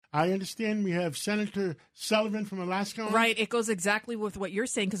I understand we have Senator Sullivan from Alaska on. Right. It goes exactly with what you're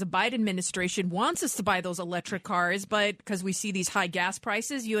saying, because the Biden administration wants us to buy those electric cars, but because we see these high gas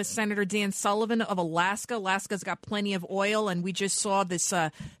prices, U.S. Senator Dan Sullivan of Alaska. Alaska's got plenty of oil, and we just saw this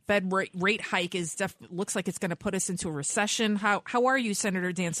Fed rate hike looks like it's going to put us into a recession. How are you,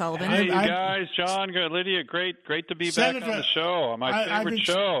 Senator Dan Sullivan? Hey, you guys. John, good. Lydia, great to be back on the show. My favorite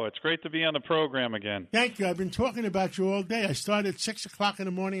show. It's great to be on the program again. Thank you. I've been talking about you all day. I started at 6 o'clock in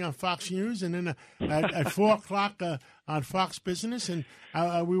the morning on Fox News, and then at 4 o'clock on Fox Business, and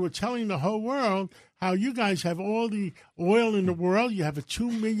we were telling the whole world how you guys have all the oil in the world. You have a 2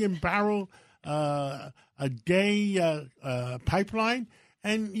 million barrel a day pipeline,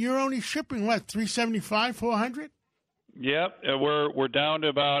 and you're only shipping, 375, 400? Yep, we're down to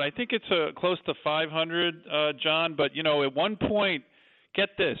about, I think it's close to 500, John. But at one point, get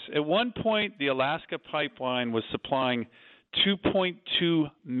this, at one point the Alaska pipeline was supplying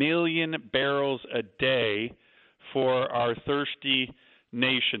 2.2 million barrels a day for our thirsty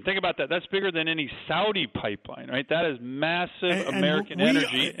nation. Think about that. That's bigger than any Saudi pipeline, right? That is massive American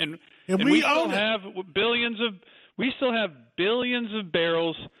energy, and we still have billions of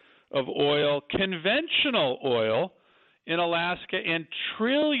barrels of oil, conventional oil, in Alaska, and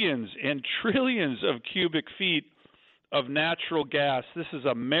trillions of cubic feet of natural gas. This is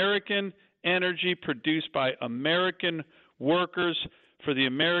American energy produced by American workers for the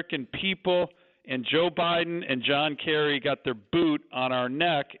American people, and Joe Biden and John Kerry got their boot on our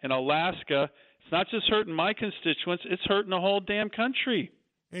neck in Alaska. It's not just hurting my constituents, it's hurting the whole damn country.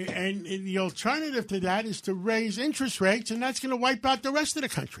 And the alternative to that is to raise interest rates, and that's going to wipe out the rest of the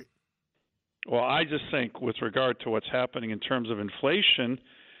country. Well, I just think with regard to what's happening in terms of inflation,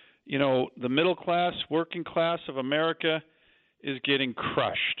 the middle class, working class of America is getting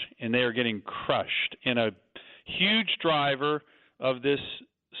crushed, and they are getting crushed. And a huge driver of this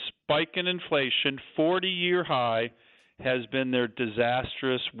spike in inflation, 40-year high, has been their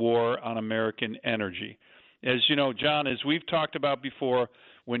disastrous war on American energy. As you know, John, as we've talked about before,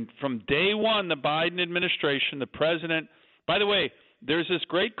 when from day one, the Biden administration, the president, by the way, there's this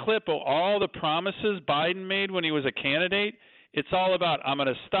great clip of all the promises Biden made when he was a candidate. It's all about, I'm going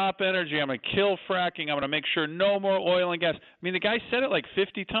to stop energy, I'm going to kill fracking, I'm going to make sure no more oil and gas. I mean, the guy said it like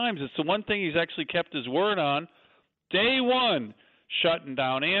 50 times. It's the one thing he's actually kept his word on. Day one, shutting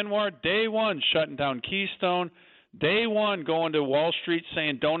down Anwar. Day one, shutting down Keystone. Day one, going to Wall Street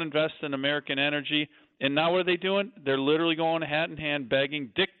saying don't invest in American energy. And now what are they doing? They're literally going hat in hand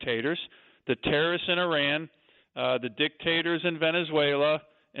begging dictators, the terrorists in Iran, the dictators in Venezuela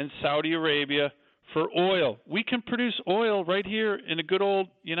and Saudi Arabia, for oil. We can produce oil right here in the good old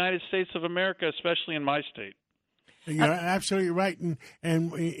United States of America, especially in my state. You're absolutely right.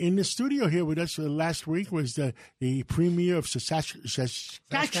 And in the studio here with us last week was the premier of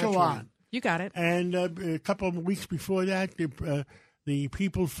Saskatchewan. You got it. And a couple of weeks before that, the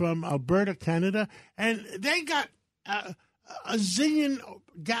people from Alberta, Canada, and they got a zillion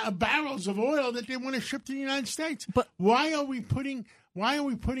barrels of oil that they want to ship to the United States. But why are we putting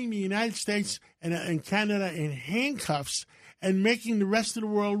the United States and Canada in handcuffs and making the rest of the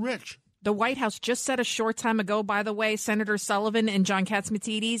world rich? The White House just said a short time ago, by the way, Senator Sullivan and John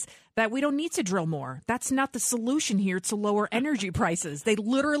Catsimatidis, that we don't need to drill more. That's not the solution here to lower energy prices. They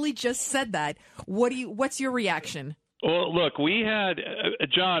literally just said that. What's your reaction? Well, look, we had,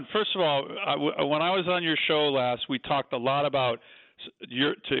 John, first of all, when I was on your show last, we talked a lot about,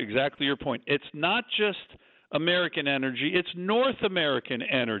 to exactly your point, it's not just American energy, it's North American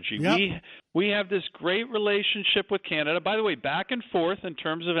energy. Yep. We have this great relationship with Canada, by the way, back and forth in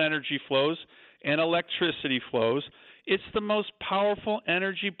terms of energy flows and electricity flows. It's the most powerful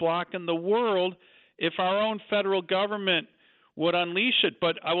energy block in the world if our own federal government would unleash it.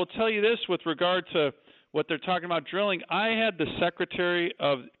 But I will tell you this with regard to what they're talking about drilling. I had the Secretary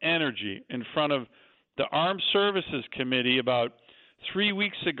of Energy in front of the Armed Services Committee about 3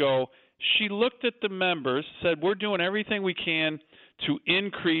 weeks ago. She looked at the members, said, we're doing everything we can to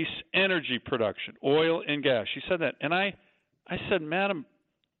increase energy production, oil and gas. She said that. And I said, Madam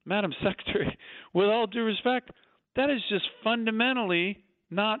Secretary, with all due respect, that is just fundamentally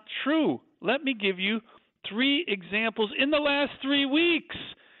not true. Let me give you 3 examples in the last 3 weeks.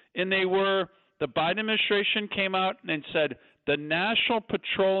 And they were, the Biden administration came out and said, the National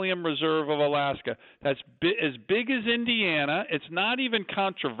Petroleum Reserve of Alaska, that's as big as Indiana, it's not even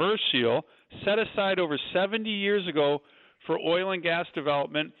controversial, set aside over 70 years ago for oil and gas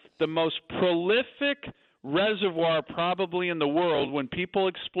development, the most prolific reservoir probably in the world. When people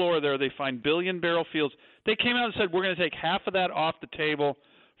explore there, they find billion-barrel fields. They came out and said, we're going to take half of that off the table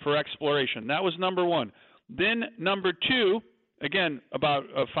for exploration. That was number one. Then number two, again, about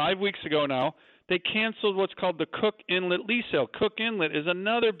 5 weeks ago now, they canceled what's called the Cook Inlet lease sale. Cook Inlet is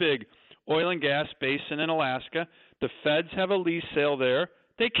another big oil and gas basin in Alaska. The feds have a lease sale there.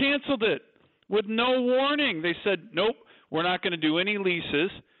 They canceled it with no warning. They said, nope, we're not going to do any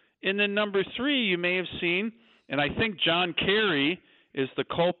leases. And then number 3, you may have seen, and I think John Kerry is the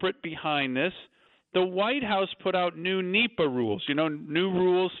culprit behind this, the White House put out new NEPA rules, new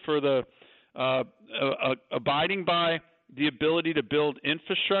rules for the abiding by the ability to build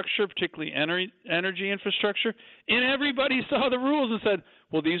infrastructure, particularly energy infrastructure. And everybody saw the rules and said,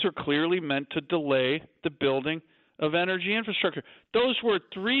 well, these are clearly meant to delay the building of energy infrastructure. Those were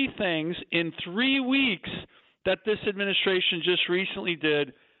 3 things in 3 weeks that this administration just recently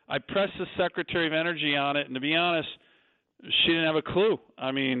did. I pressed the Secretary of Energy on it, and to be honest, she didn't have a clue.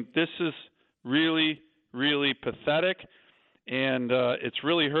 I mean, this is really, really pathetic, and it's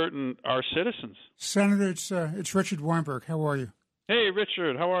really hurting our citizens. Senator, it's Richard Weinberg. How are you? Hey,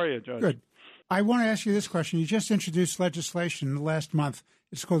 Richard. How are you, Judge? Good. I want to ask you this question. You just introduced legislation last month.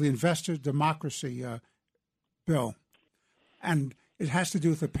 It's called the Investor Democracy Bill, and it has to do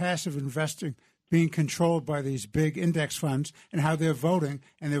with the passive investing being controlled by these big index funds and how they're voting,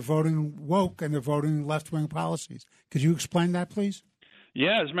 and they're voting woke, and they're voting left-wing policies. Could you explain that, please?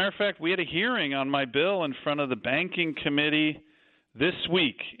 Yeah, as a matter of fact, we had a hearing on my bill in front of the Banking Committee this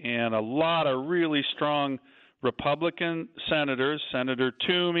week, and a lot of really strong Republican senators, Senator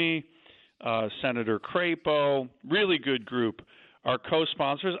Toomey, Senator Crapo, really good group, are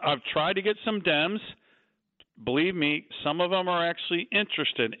co-sponsors. I've tried to get some Dems. Believe me, some of them are actually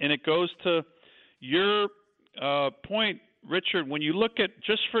interested, and it goes to your point, Richard, when you look at,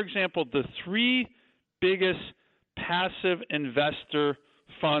 just for example, the 3 biggest passive investor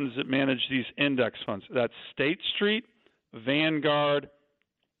funds that manage these index funds, that's State Street, Vanguard,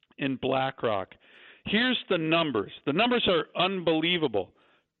 and BlackRock. Here's the numbers. The numbers are unbelievable.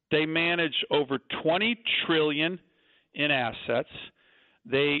 They manage over $20 trillion in assets.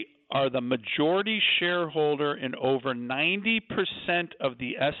 They are the majority shareholder in over 90% of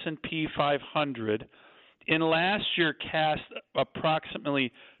the S&P 500. In last year, cast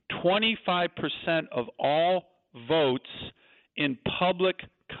approximately 25% of all votes in public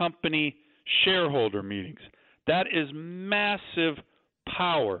company shareholder meetings. That is massive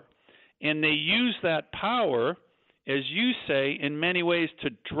power. And they use that power, as you say, in many ways to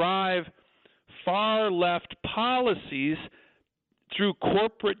drive far left policies through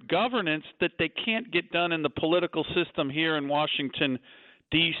corporate governance that they can't get done in the political system here in Washington,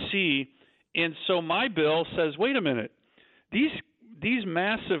 D.C. And so my bill says, wait a minute, these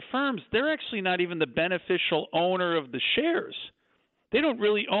massive firms, they're actually not even the beneficial owner of the shares. They don't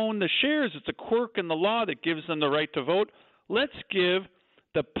really own the shares. It's a quirk in the law that gives them the right to vote. Let's give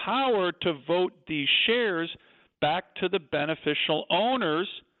the power to vote these shares back to the beneficial owners,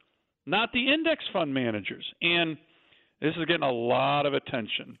 not the index fund managers. And this is getting a lot of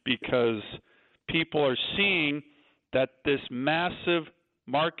attention because people are seeing that this massive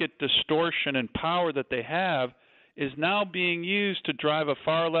market distortion and power that they have is now being used to drive a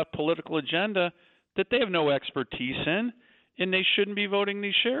far-left political agenda that they have no expertise in, and they shouldn't be voting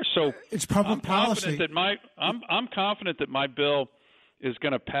these shares. So it's public policy. I'm confident that my bill is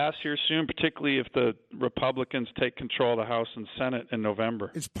going to pass here soon, particularly if the Republicans take control of the House and Senate in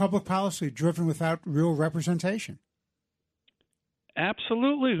November. It's public policy driven without real representation.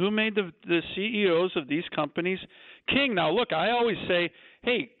 Absolutely. Who made the CEOs of these companies king? Now, look, I always say,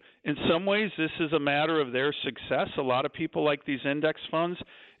 hey, in some ways this is a matter of their success. A lot of people like these index funds.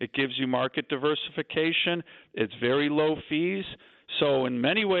 It gives you market diversification. It's very low fees. So in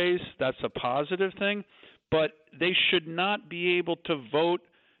many ways that's a positive thing. But they should not be able to vote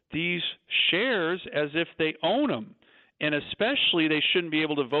these shares as if they own them. And especially they shouldn't be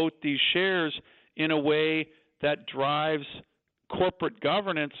able to vote these shares in a way that drives corporate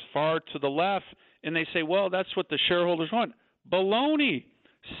governance far to the left, and they say, well, that's what the shareholders want. Baloney.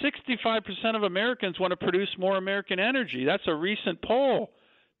 65% of Americans want to produce more American energy. That's a recent poll.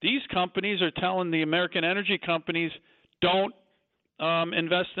 These companies are telling the American energy companies, don't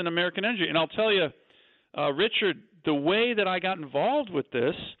invest in American energy. And I'll tell you, Richard, the way that I got involved with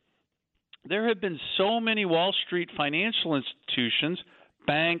this, there have been so many Wall Street financial institutions,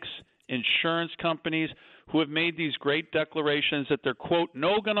 banks, insurance companies who have made these great declarations that they're, quote,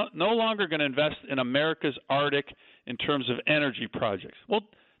 no longer going to invest in America's Arctic in terms of energy projects. Well,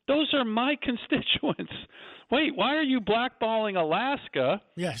 those are my constituents. Wait, why are you blackballing Alaska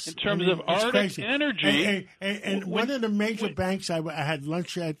in terms of Arctic crazy. Energy? And one of the major banks I had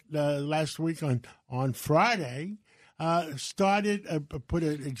lunch at last week on Friday put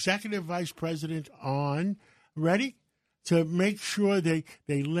an executive vice president on, ready? to make sure they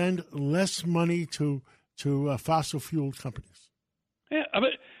lend less money to fossil fuel companies. Yeah,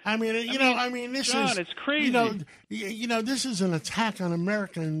 this John, is it's crazy. This is an attack on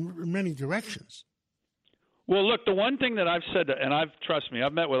America in many directions. Well, look, the one thing that I've said, and trust me,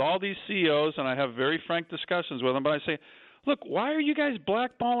 I've met with all these CEOs, and I have very frank discussions with them, but I say, look, why are you guys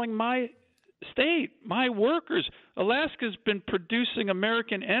blackballing my state, my workers? Alaska's been producing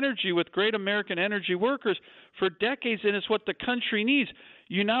American energy with great American energy workers for decades, and it's what the country needs.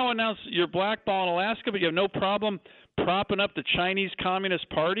 You now announce you're blackballing Alaska, but you have no problem propping up the Chinese Communist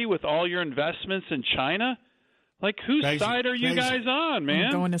Party with all your investments in China? Like, whose side are you guys on, man?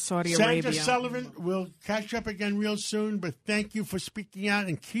 I'm going to Saudi Arabia. Sandra Sullivan, we'll catch up again real soon, but thank you for speaking out,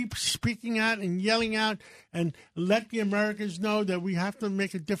 and keep speaking out and yelling out, and let the Americans know that we have to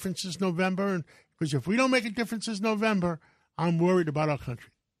make a difference this November, because if we don't make a difference this November, I'm worried about our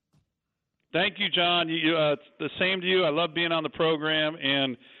country. Thank you, John. It's the same to you. I love being on the program,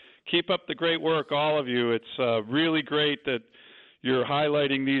 and keep up the great work, all of you. It's really great that you're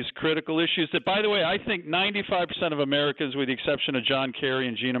highlighting these critical issues that, by the way, I think 95% of Americans, with the exception of John Kerry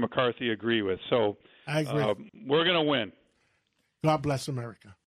and Gina McCarthy, agree with. So I agree. We're going to win. God bless America.